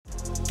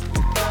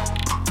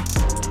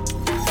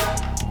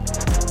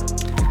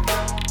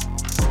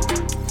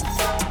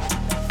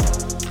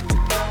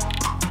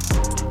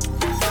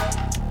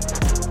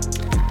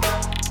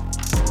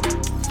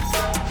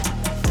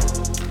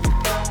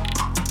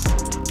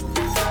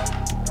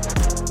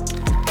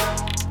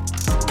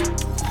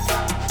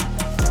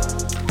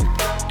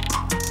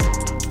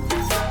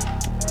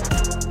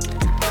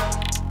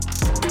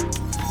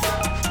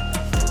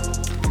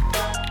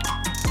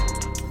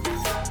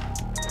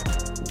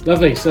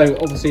Lovely. So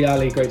obviously,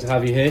 Ali, great to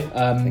have you here.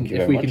 Thank you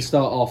if very we much. can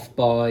start off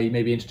by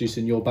maybe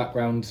introducing your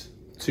background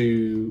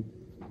to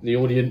the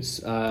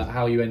audience,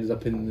 how you ended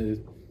up in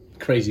the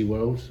crazy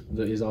world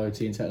that is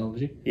IoT and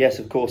technology. Yes,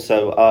 of course.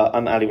 So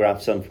I'm Ali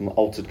Rohafza from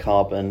Altered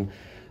Carbon.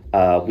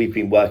 We've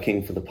been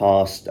working for the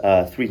past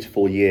 3 to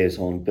 4 years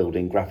on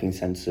building graphene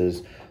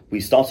sensors.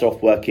 We started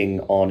off working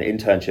on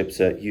internships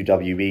at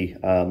UWE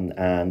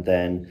and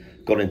then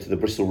got into the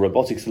Bristol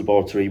Robotics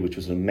Laboratory, which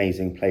was an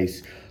amazing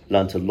place,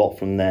 learnt a lot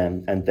from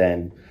them. And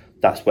then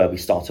that's where we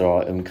started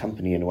our own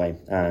company in a way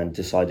and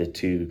decided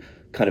to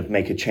kind of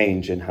make a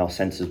change in how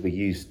sensors were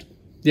used.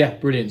 Yeah,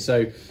 brilliant.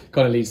 So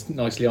kind of leads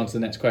nicely on to the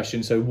next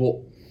question. So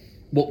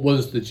what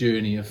was the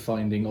journey of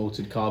finding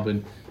Altered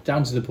Carbon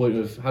down to the point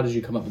of how did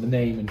you come up with the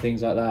name and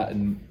things like that?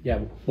 And yeah,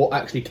 what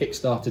actually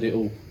kick-started it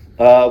all?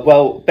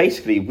 Well,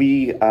 basically,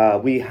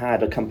 we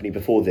had a company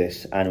before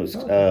this, and it was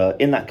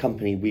in that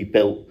company we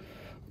built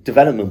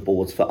development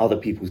boards for other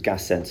people's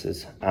gas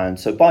sensors. And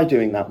so by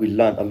doing that, we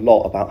learned a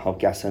lot about how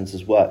gas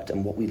sensors worked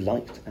and what we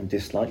liked and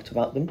disliked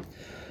about them.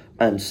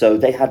 And so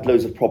they had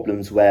loads of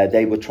problems where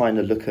they were trying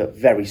to look at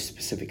very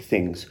specific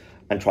things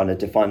and trying to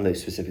define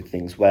those specific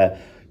things, where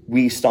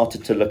we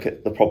started to look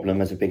at the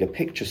problem as a bigger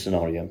picture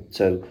scenario.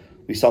 So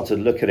we started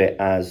to look at it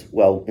as,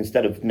 well,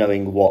 instead of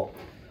knowing what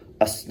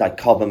like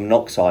carbon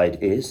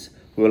monoxide is,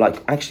 we were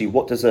like, actually,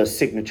 what does a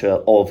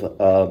signature of,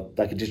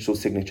 like a digital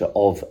signature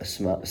of a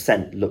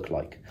scent look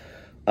like?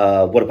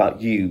 What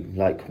about you?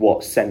 Like,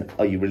 what scent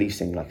are you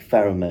releasing, like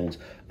pheromones?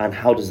 And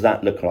how does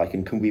that look like?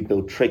 And can we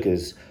build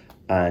triggers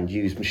and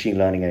use machine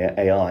learning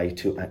AI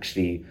to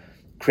actually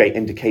create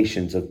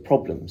indications of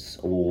problems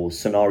or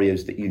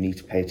scenarios that you need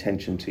to pay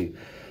attention to?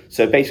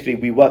 So basically,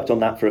 we worked on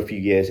that for a few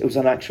years. It was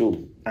an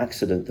actual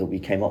accident that we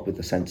came up with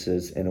the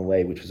sensors in a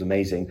way, which was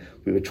amazing.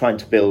 We were trying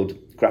to build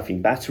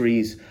graphene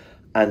batteries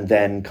and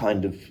then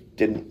kind of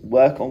didn't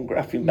work on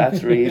graphene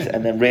batteries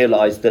and then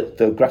realized that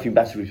the graphene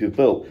batteries we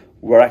built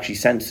were actually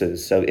sensors.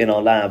 So in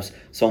our labs,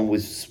 someone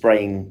was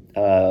spraying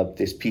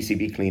this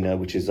PCB cleaner,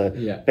 which is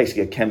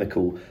basically a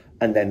chemical.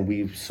 And then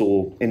we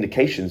saw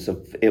indications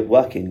of it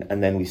working.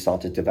 And then we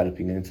started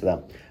developing into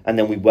that. And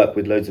then we worked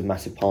with loads of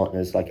massive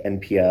partners like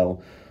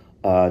NPL,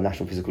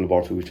 National Physical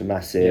Laboratory, which are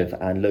massive,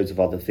 and loads of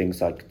other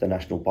things like the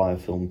National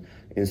Biofilm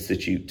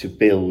Institute to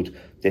build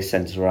this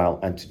sensor out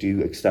and to do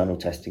external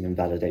testing and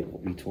validate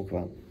what we talk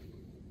about.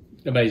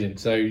 Amazing.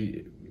 So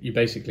you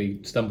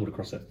basically stumbled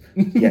across it.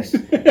 Yes,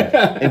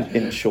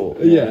 in short.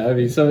 Yeah, I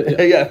mean, some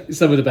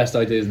of the best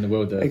ideas in the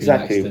world are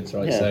exactly accidents,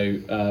 right? Yeah.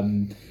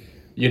 So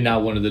you're now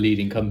one of the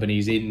leading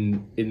companies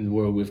in the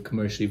world with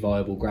commercially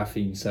viable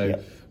graphene.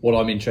 So what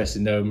I'm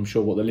interested in, I'm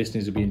sure what the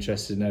listeners would be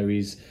interested to know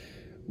is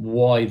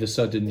why the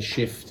sudden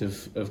shift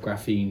of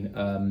graphene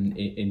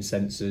in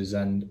sensors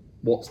and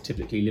what's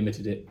typically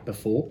limited it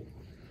before?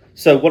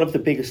 So one of the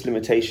biggest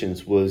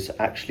limitations was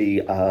actually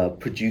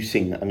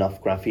producing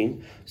enough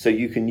graphene. So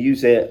you can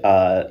use it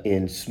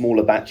in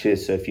smaller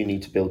batches. So if you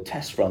need to build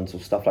test runs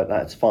or stuff like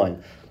that, it's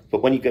fine.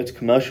 But when you go to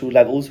commercial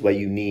levels where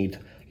you need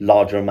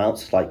larger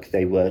amounts, like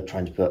they were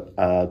trying to put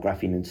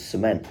graphene into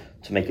cement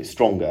to make it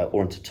stronger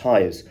or into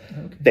tires.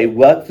 Okay. They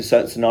work for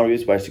certain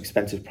scenarios where it's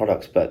expensive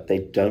products, but they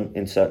don't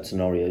in certain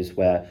scenarios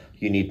where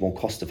you need more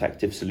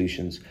cost-effective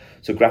solutions.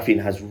 So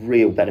graphene has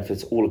real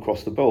benefits all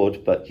across the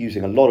board, but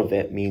using a lot of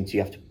it means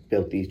you have to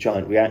build these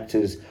giant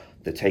reactors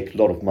that take a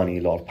lot of money,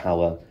 a lot of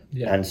power,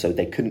 and so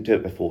they couldn't do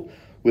it before.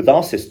 With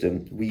our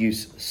system, we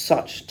use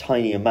such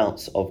tiny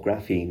amounts of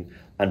graphene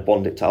and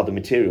bond it to other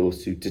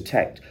materials to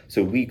detect.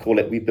 So we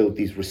build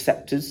these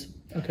receptors.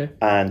 Okay.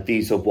 And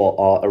these are what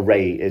our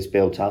array is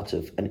built out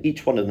of. And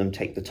each one of them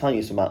take the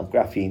tiniest amount of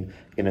graphene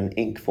in an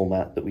ink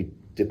format that we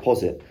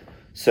deposit.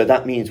 So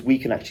that means we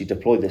can actually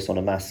deploy this on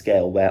a mass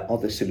scale where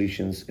other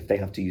solutions, if they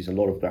have to use a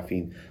lot of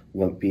graphene,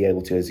 won't be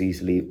able to as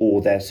easily,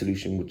 or their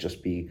solution would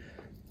just be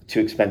too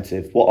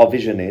expensive. What our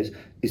vision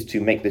is to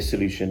make this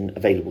solution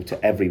available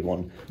to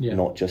everyone,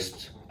 not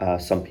just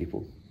some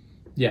people.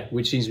 Yeah,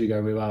 which seems to be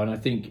going really well. And I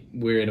think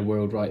we're in a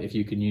world, right, if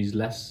you can use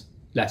less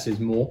is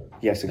more.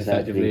 Yes,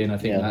 exactly. Effectively. And I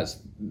think that's,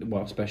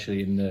 well,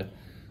 especially in the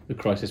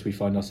crisis we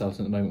find ourselves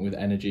in at the moment with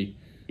energy.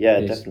 Yeah,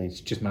 definitely.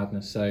 It's just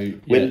madness. So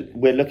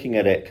we're looking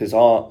at it because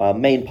our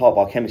main part of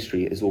our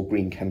chemistry is all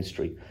green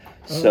chemistry.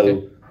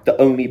 So the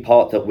only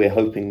part that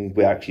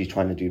we're actually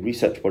trying to do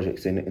research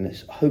projects in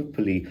is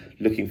hopefully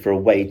looking for a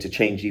way to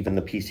change even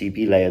the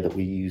PCB layer that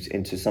we use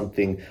into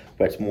something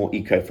where it's more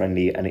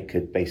eco-friendly and it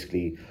could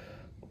basically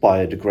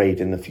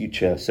biodegrade in the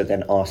future, so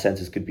then our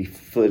sensors could be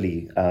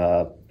fully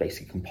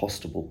basically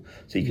compostable,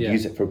 so you could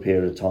use it for a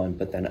period of time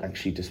but then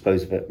actually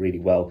dispose of it really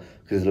well,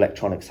 because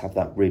electronics have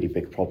that really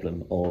big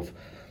problem of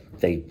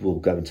they will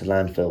go into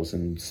landfills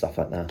and stuff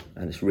like that,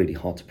 and it's really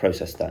hard to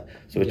process that.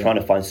 So we're trying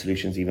to find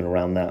solutions even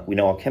around that. We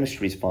know our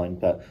chemistry is fine,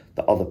 but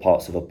the other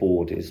parts of a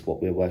board is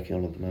what we're working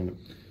on at the moment.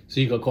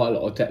 So you've got quite a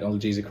lot of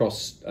technologies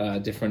across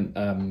different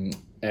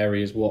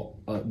areas. What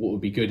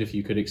would be good if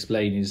you could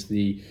explain is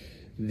the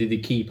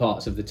key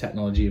parts of the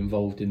technology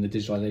involved in the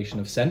digitalization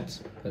of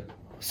scent.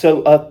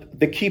 So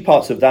the key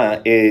parts of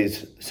that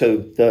is, so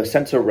the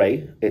sensor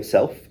array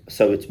itself,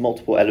 so it's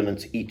multiple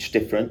elements, each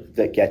different,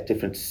 that get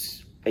different,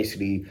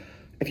 basically,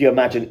 if you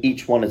imagine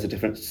each one is a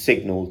different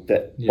signal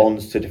that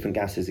bonds to different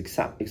gases,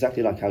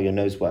 exactly like how your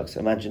nose works.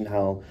 Imagine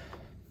how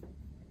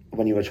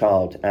when you were a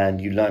child and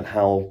you learned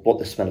what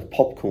the smell of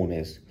popcorn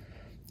is,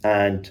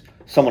 and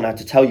someone had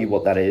to tell you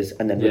what that is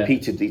and then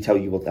repeatedly tell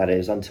you what that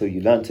is until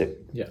you learnt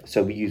it.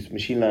 So we use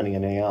machine learning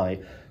and AI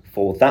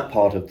for that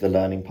part of the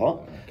learning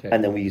part,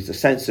 and then we use the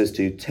sensors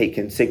to take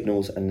in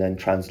signals and then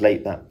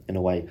translate that in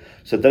a way.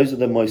 So those are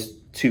the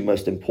two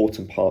most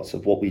important parts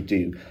of what we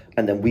do,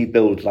 and then we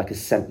build like a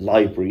scent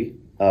library,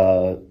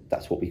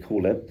 that's what we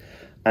call it,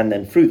 and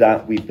then through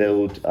that we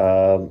build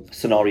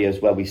scenarios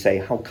where we say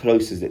how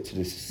close is it to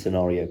this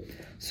scenario.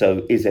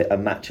 So is it a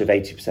match of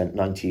 80%,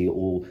 90%,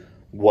 or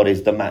what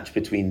is the match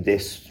between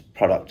this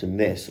product and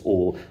this,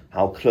 or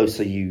how close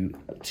are you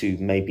to,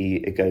 maybe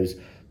it goes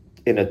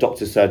in a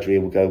doctor's surgery, it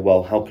will go,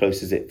 well, how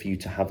close is it for you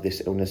to have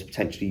this illness?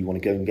 Potentially you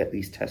want to go and get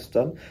these tests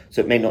done.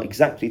 So it may not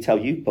exactly tell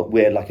you, but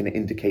we're like an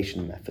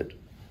indication method.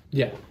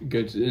 Yeah,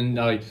 good. And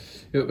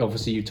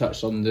obviously you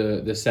touched on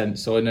the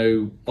sense. So I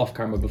know off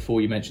camera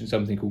before you mentioned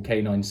something called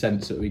canine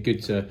sense. So it would be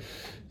good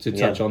to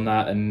touch on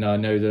that. And I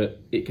know that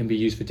it can be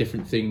used for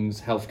different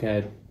things,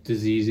 healthcare,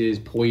 diseases,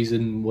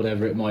 poison,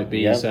 whatever it might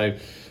be. So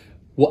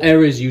what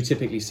areas you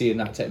typically see in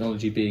that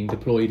technology being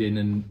deployed in,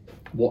 and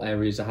what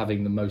areas are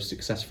having the most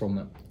success from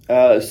that?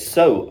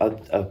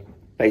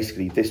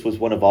 Basically, this was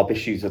one of our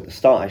issues at the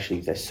start,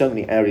 actually. There's so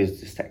many areas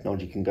this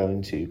technology can go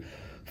into.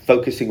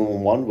 Focusing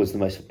on one was the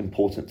most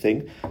important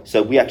thing.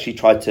 So we actually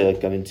tried to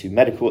go into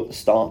medical at the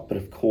start, but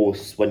of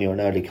course, when you're an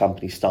early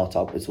company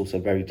startup, it's also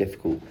very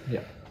difficult.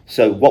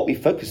 So what we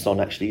focused on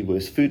actually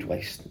was food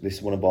waste. This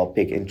is one of our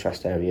big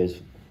interest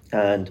areas.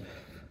 And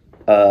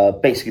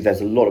basically,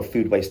 there's a lot of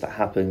food waste that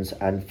happens,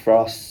 and for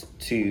us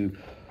to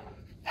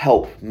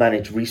help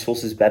manage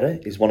resources better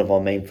is one of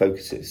our main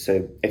focuses.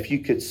 So if you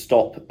could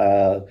stop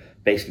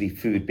basically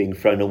food being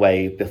thrown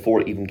away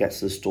before it even gets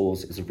to the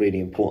stores, is a really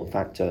important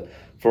factor.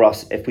 For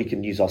us, if we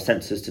can use our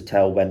sensors to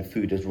tell when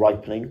food is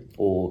ripening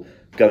or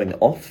going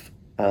off,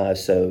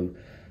 so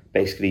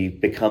basically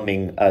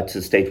becoming to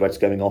the stage where it's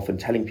going off and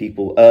telling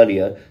people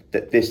earlier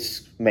that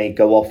this may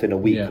go off in a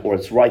week or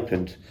it's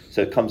ripened.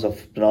 So it comes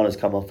off, bananas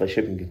come off a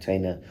shipping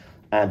container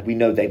and we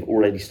know they've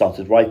already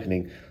started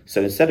ripening.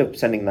 So instead of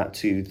sending that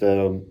to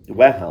the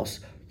warehouse,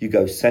 you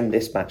go send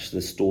this batch to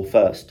the store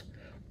first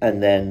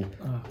and then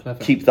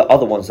keep the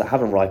other ones that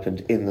haven't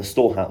ripened in the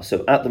storehouse.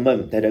 So at the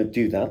moment, they don't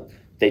do that.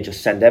 They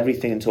just send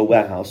everything into a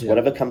warehouse.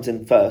 Whatever comes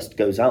in first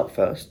goes out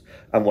first,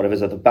 and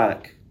whatever's at the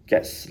back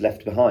gets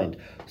left behind.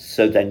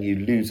 So then you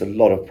lose a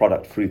lot of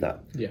product through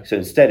that. So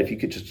instead, if you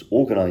could just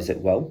organize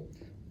it well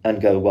and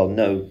go, well,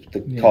 no,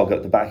 the cargo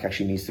at the back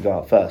actually needs to go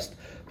out first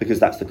because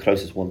that's the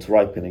closest one to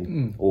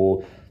ripening.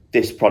 Or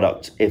this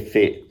product, if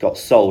it got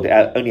sold,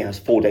 it only has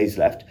 4 days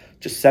left,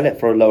 just sell it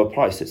for a lower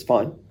price. It's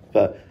fine,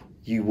 but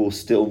you will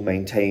still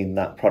maintain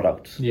that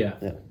product.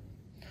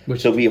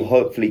 So we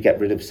hopefully get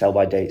rid of sell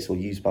by dates or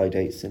use by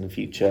dates in the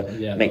future,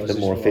 make them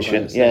more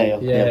efficient.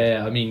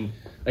 I mean,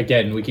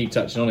 again, we keep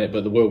touching on it,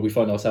 but the world we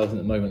find ourselves in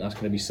at the moment, that's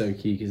going to be so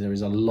key because there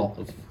is a lot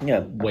of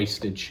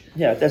wastage.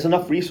 There's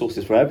enough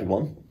resources for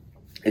everyone.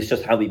 It's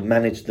just how we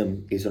manage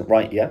them isn't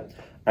right yet.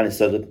 And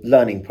it's a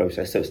learning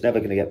process, so it's never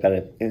going to get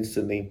better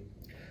instantly.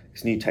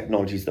 It's new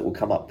technologies that will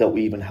come up that will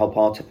even help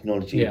our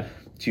technology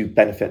to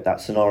benefit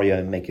that scenario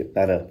and make it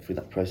better through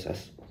that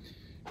process.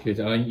 Good.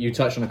 I mean, you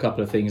touched on a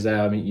couple of things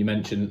there. I mean, you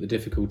mentioned that the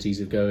difficulties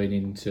of going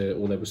into,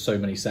 or there were so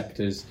many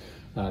sectors,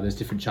 there's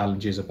different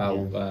challenges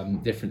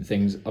about different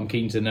things. I'm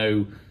keen to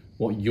know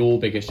what your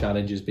biggest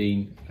challenge has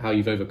been, how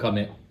you've overcome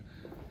it,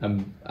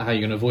 and how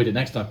you're going to avoid it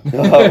next time.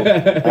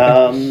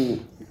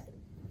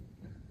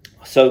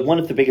 So one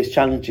of the biggest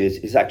challenges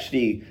is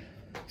actually,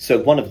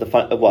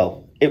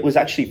 it was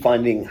actually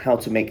finding how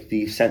to make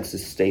the sensors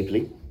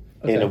stably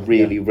in a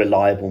really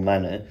reliable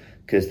manner.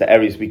 Because the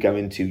areas we go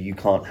into, you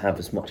can't have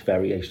as much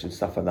variation,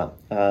 stuff like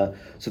that.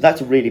 So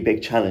that's a really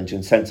big challenge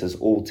in sensors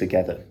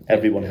altogether.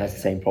 Everyone has the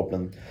same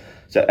problem.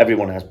 So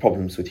everyone has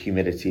problems with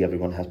humidity.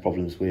 Everyone has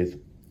problems with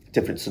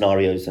different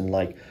scenarios and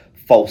like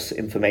false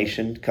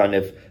information. Kind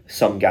of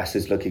some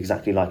gases look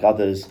exactly like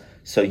others.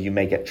 So you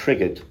may get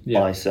triggered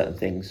by certain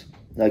things.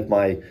 Like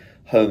my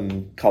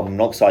home carbon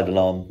monoxide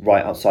alarm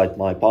right outside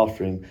my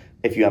bathroom.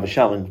 If you have a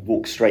shower and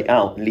walk straight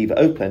out and leave it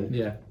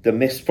open, the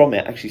mist from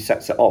it actually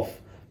sets it off.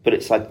 But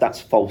it's like,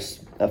 that's a false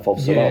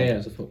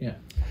alarm.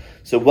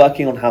 So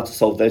working on how to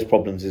solve those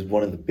problems is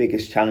one of the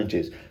biggest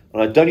challenges.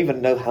 And I don't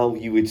even know how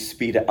you would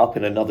speed it up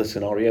in another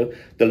scenario.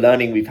 The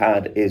learning we've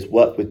had is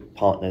work with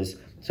partners.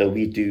 So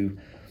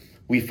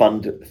we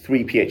fund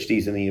 3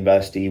 PhDs in the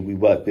university. We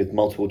work with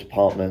multiple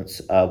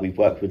departments. We've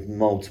worked with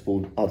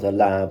multiple other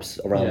labs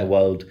around the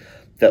world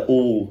that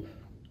all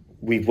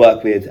we've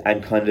worked with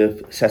and kind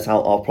of set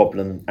out our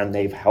problem, and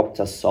they've helped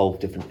us solve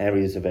different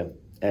areas of it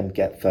and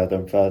get further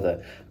and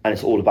further. And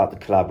it's all about the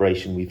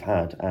collaboration we've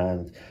had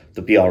and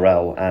the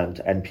BRL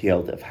and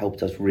NPL that have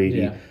helped us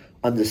really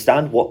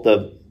understand what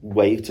the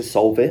way to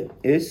solve it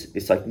is.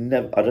 It's like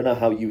never. I don't know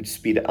how you would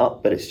speed it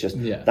up, but it's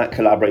just that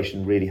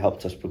collaboration really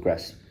helped us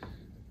progress.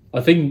 I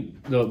think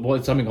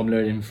something I'm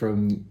learning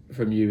from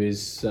you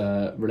is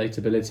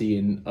relatability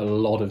in a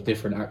lot of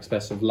different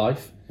aspects of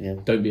life. Yeah.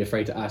 Don't be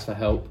afraid to ask for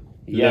help.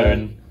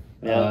 Learn.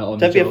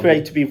 Don't be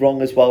afraid to be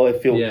wrong as well.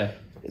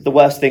 The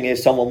worst thing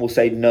is someone will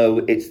say, no,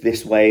 it's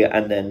this way,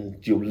 and then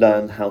you'll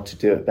learn how to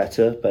do it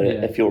better. But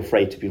if you're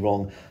afraid to be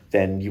wrong,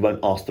 then you won't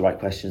ask the right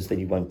questions, then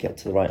you won't get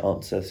to the right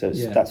answer. So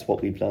that's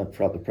what we've learned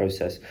throughout the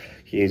process.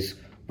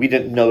 We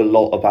didn't know a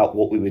lot about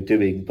what we were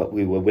doing, but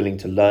we were willing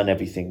to learn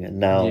everything. And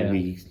now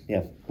we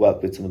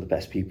work with some of the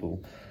best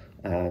people,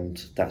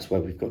 and that's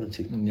where we've gotten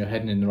to. And you're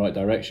heading in the right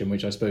direction,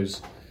 which I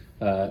suppose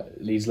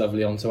leads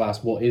lovely on to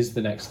ask, what is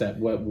the next step?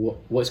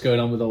 What's going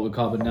on with Altered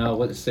Carbon now?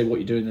 Let's say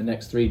what you're doing in the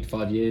next 3 to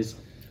 5 years.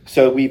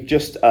 So we've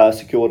just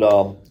secured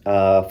our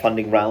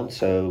funding round,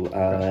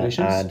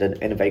 and an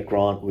Innovate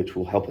grant, which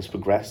will help us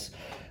progress.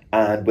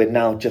 And we're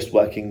now just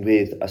working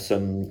with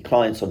some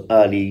clients on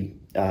early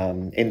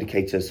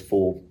indicators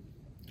for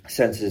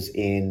sensors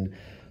in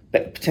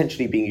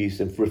potentially being used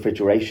in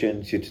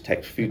refrigeration to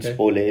detect food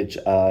spoilage,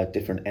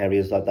 different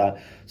areas like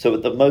that. So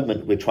at the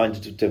moment, we're trying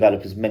to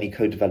develop as many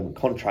co-development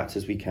contracts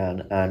as we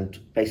can, and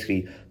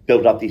basically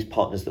build up these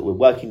partners that we're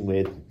working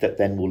with that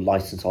then will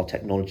license our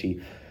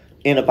technology.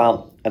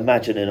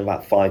 Imagine in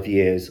about 5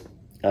 years,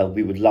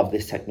 we would love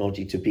this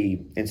technology to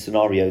be in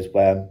scenarios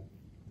where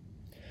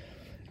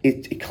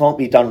it can't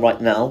be done right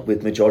now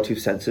with majority of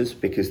sensors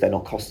because they're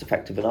not cost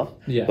effective enough.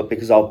 But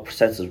because our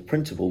sensors are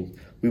printable,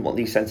 we want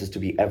these sensors to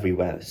be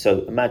everywhere.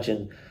 So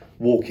imagine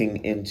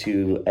walking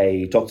into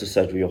a doctor's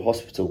surgery or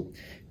hospital.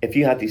 If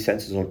you had these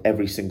sensors on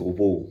every single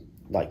wall,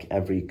 like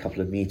every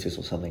couple of meters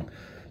or something,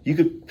 you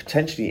could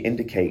potentially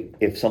indicate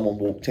if someone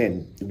walked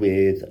in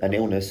with an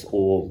illness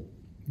or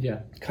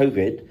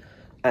COVID,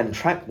 and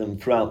track them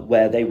throughout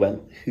where they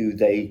went, who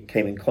they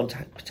came in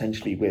contact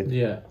potentially with.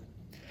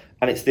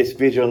 And it's this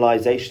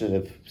visualization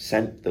of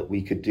scent that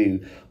we could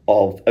do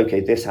of,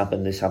 okay, this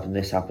happened, this happened,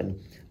 this happened.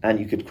 And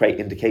you could create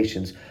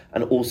indications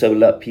and also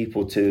alert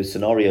people to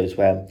scenarios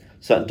where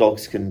certain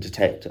dogs can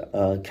detect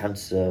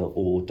cancer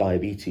or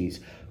diabetes.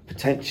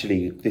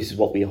 Potentially, this is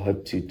what we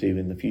hope to do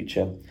in the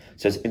future.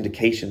 So it's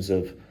indications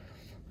of,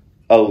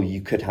 oh,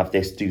 you could have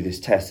this, do this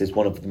test, is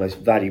one of the most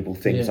valuable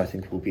things I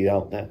think will be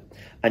out there.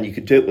 And you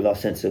could do it with our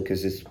sensor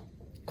because it's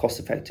cost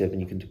effective and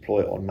you can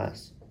deploy it en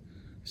masse.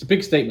 It's a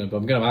big statement, but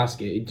I'm going to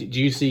ask it. Do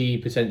you see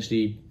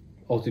potentially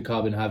Altered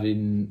Carbon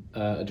having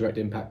a direct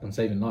impact on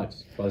saving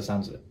lives, by the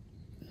sounds of it?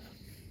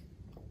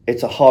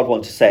 It's a hard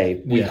one to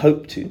say. We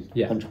hope to,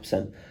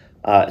 100%.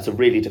 It's a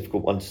really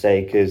difficult one to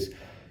say because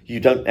you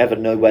don't ever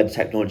know where the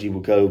technology will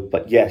go.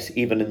 But yes,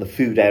 even in the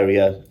food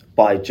area,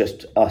 by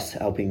just us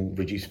helping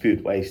reduce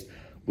food waste,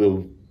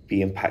 we'll be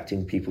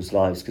impacting people's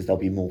lives because there'll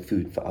be more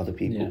food for other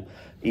people.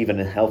 Even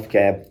in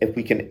healthcare, if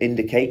we can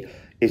indicate,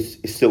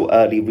 it's still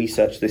early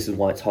research. This is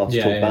why it's hard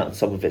to talk about, and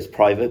some of it's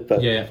private.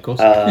 But of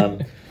course.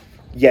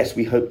 Yes,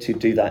 we hope to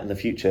do that in the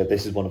future.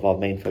 This is one of our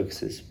main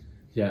focuses.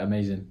 Yeah,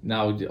 amazing.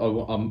 Now,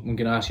 I'm going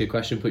to ask you a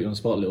question, put you on the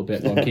spot a little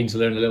bit, but I'm keen to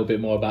learn a little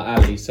bit more about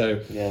Ali.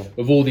 So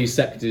with all these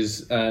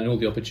sectors and all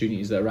the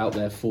opportunities that are out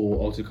there for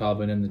Altered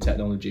Carbon and the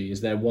technology,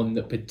 is there one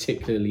that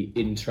particularly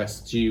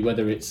interests you,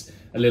 whether it's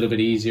a little bit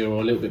easier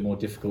or a little bit more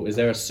difficult? Is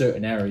there a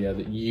certain area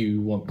that you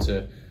want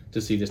to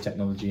see this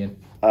technology in?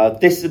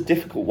 This is a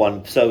difficult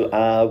one. So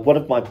one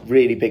of my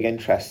really big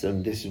interests,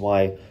 and this is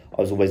why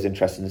I was always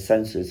interested in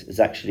sensors, is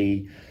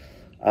actually,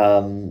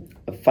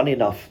 funny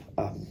enough,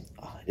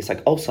 it's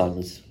like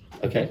Alzheimer's.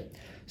 Okay.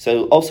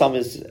 So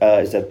Alzheimer's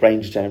is a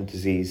brain degenerative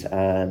disease,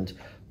 and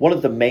one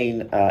of the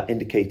main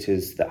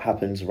indicators that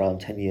happens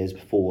around 10 years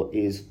before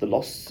is the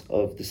loss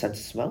of the sense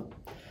of smell.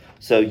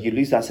 So you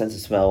lose that sense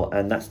of smell,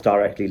 and that's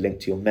directly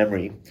linked to your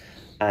memory.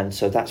 And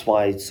so that's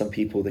why some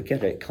people that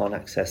get it can't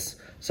access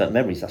certain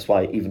memories. That's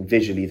why even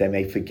visually they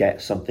may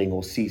forget something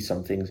or see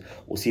some things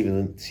or see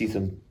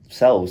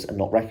themselves and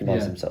not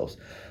recognize themselves.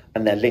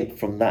 And they're linked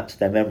from that to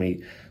their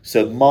memory.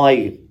 So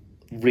my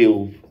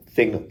real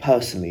thing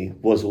personally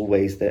was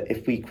always that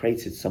if we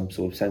created some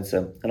sort of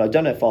sensor, and I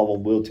don't know if our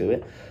one will do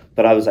it,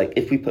 but I was like,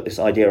 if we put this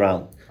idea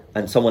out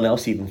and someone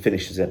else even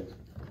finishes it,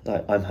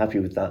 I'm happy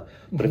with that.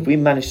 But if we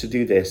manage to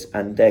do this,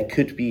 and there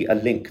could be a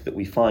link that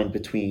we find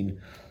between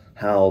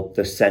how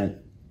the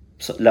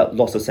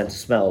loss of sense of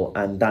smell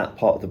and that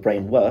part of the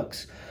brain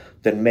works,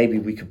 then maybe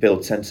we could build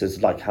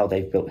sensors like how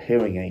they've built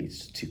hearing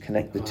aids to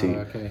connect the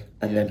two,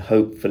 and then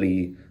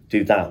hopefully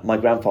do that. My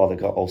grandfather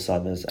got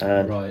Alzheimer's,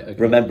 and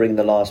remembering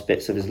the last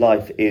bits of his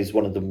life is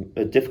one of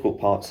the difficult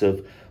parts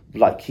of,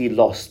 like, he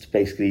lost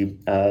basically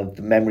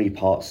the memory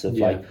parts of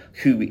like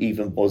who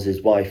even was his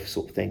wife,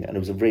 sort of thing, and it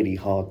was a really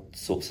hard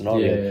sort of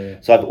scenario.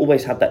 So I've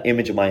always had that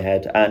image in my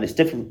head, and it's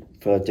different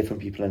for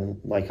different people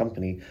in my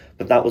company,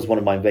 but that was one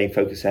of my main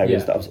focus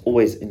areas that I was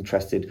always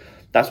interested.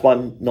 That's why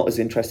I'm not as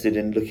interested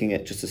in looking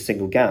at just a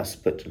single gas,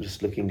 but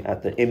just looking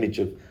at the image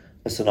of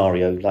a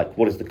scenario, like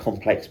what is the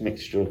complex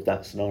mixture of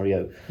that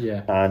scenario,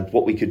 and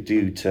what we could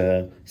do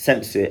to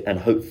sense it and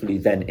hopefully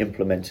then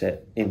implement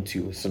it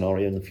into a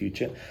scenario in the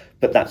future.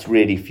 But that's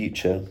really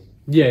future.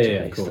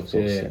 Of course.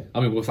 I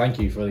mean, well, thank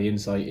you for the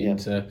insight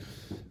into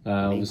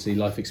obviously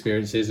life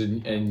experiences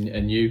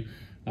and you.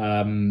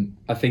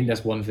 I think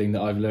that's one thing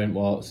that I've learned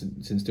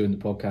since doing the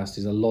podcast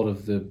is a lot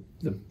of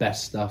the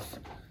best stuff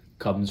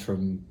comes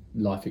from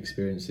life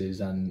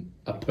experiences and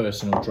a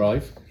personal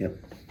drive.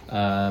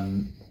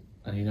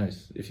 And who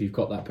knows, if you've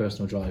got that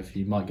personal drive,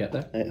 you might get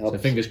there. So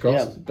fingers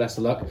crossed. Best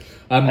of luck.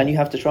 And you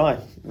have to try.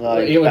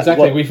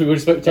 Exactly. We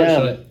touched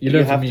on it. You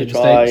learn from your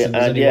mistakes.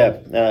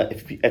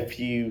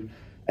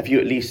 If you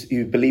at least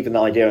you believe in the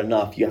idea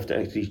enough, you have to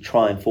actually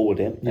try and forward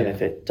it. And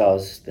if it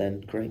does,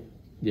 then great.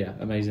 Yeah,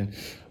 amazing.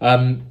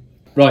 Right,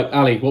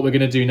 Ali, what we're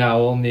going to do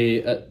now on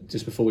the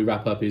just before we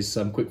wrap up is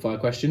some quick fire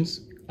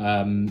questions.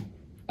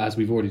 As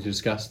we've already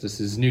discussed, this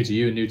is new to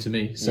you and new to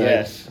me. So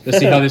let's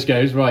see how this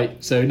goes.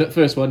 Right, so the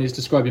first one is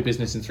describe your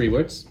business in 3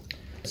 words.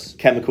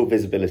 Chemical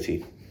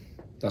visibility.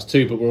 That's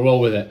 2, but we'll roll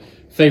with it.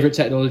 Favourite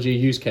technology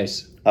use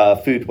case?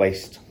 Food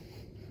waste.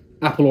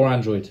 Apple or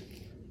Android?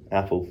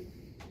 Apple.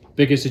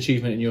 Biggest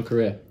achievement in your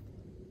career?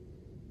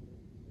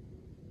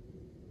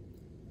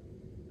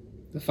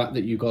 The fact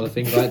that you've got a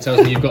thing like that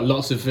tells me you've got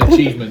lots of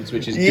achievements,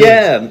 which is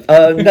good.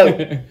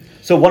 No.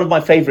 So one of my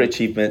favourite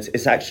achievements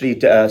is actually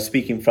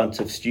speaking in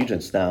front of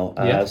students now.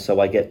 So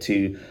I get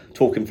to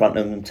talk in front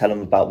of them and tell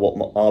them about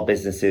what our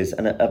business is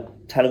and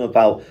tell them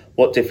about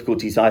what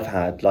difficulties I've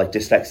had, like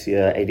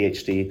dyslexia,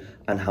 ADHD,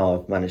 and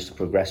how I've managed to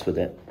progress with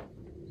it.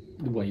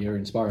 Well, you're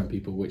inspiring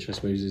people, which I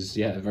suppose is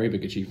a very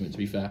big achievement, to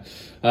be fair.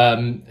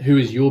 Who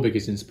is your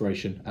biggest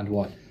inspiration and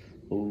why?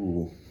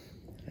 Ooh,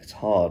 it's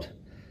hard.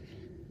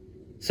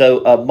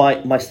 So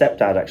my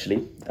stepdad,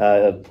 actually,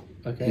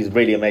 he's a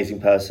really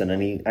amazing person,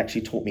 and he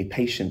actually taught me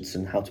patience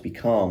and how to be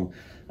calm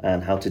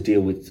and how to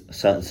deal with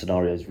certain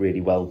scenarios really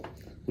well,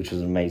 which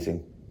was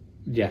amazing.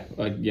 Yeah,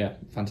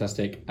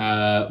 fantastic.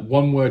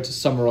 One word to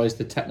summarise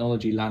the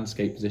technology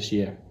landscape this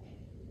year.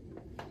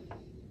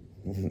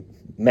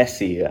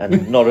 Messy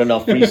and not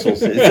enough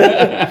resources.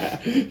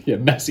 Yeah,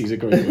 messy is a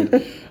great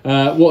word.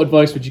 What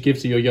advice would you give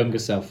to your younger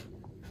self?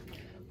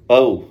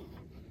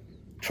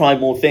 Try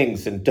more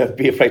things and don't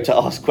be afraid to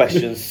ask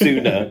questions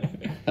sooner.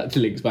 That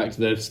links back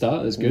to the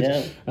start. That's good.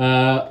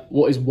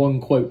 What is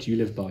one quote you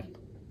live by?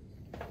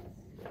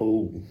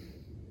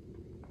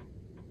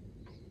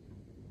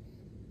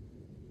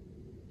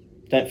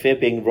 Don't fear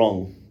being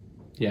wrong.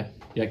 Yeah,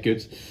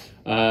 good.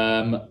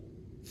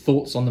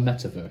 Thoughts on the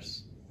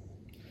metaverse?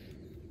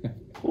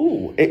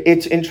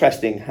 It's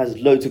interesting. Has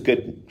loads of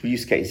good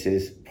use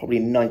cases. Probably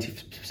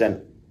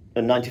 90%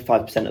 or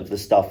 95% of the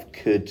stuff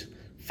could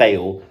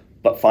fail,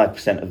 but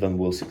 5% of them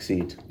will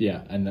succeed.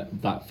 Yeah, and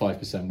that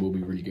 5% will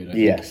be really good, I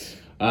think. Yes.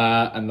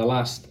 And the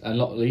last and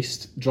not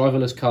least,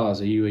 driverless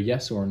cars. Are you a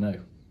yes or a no?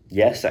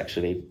 Yes,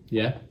 actually.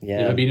 Yeah? You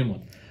ever been in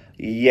one?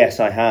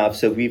 Yes, I have.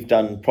 So we've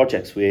done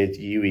projects with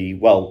UE.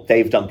 Well,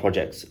 they've done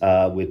projects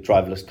with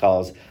driverless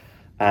cars,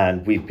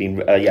 and we've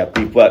been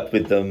we've worked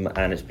with them,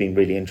 and it's been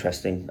really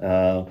interesting.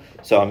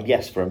 So I'm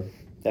yes for them,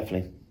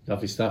 definitely.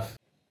 Lovely stuff.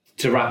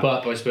 To wrap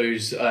up, I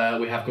suppose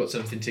we have got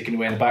something ticking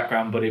away in the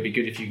background, but it'd be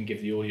good if you can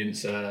give the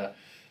audience a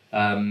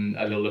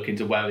little look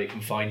into where they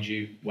can find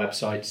you,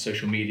 websites,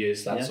 social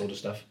medias, that sort of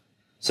stuff.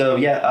 So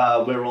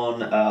we're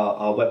on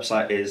our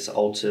website is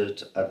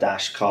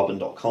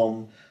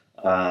altered-carbon.com.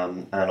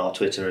 And our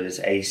Twitter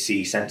is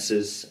AC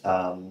Sensors.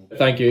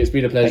 Thank you. It's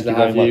been a pleasure to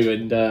have you,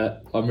 and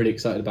I'm really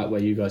excited about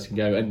where you guys can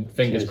go. And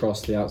fingers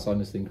crossed, the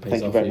Alzheimer's thing pays off.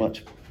 Thank you very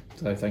much.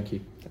 So thank you.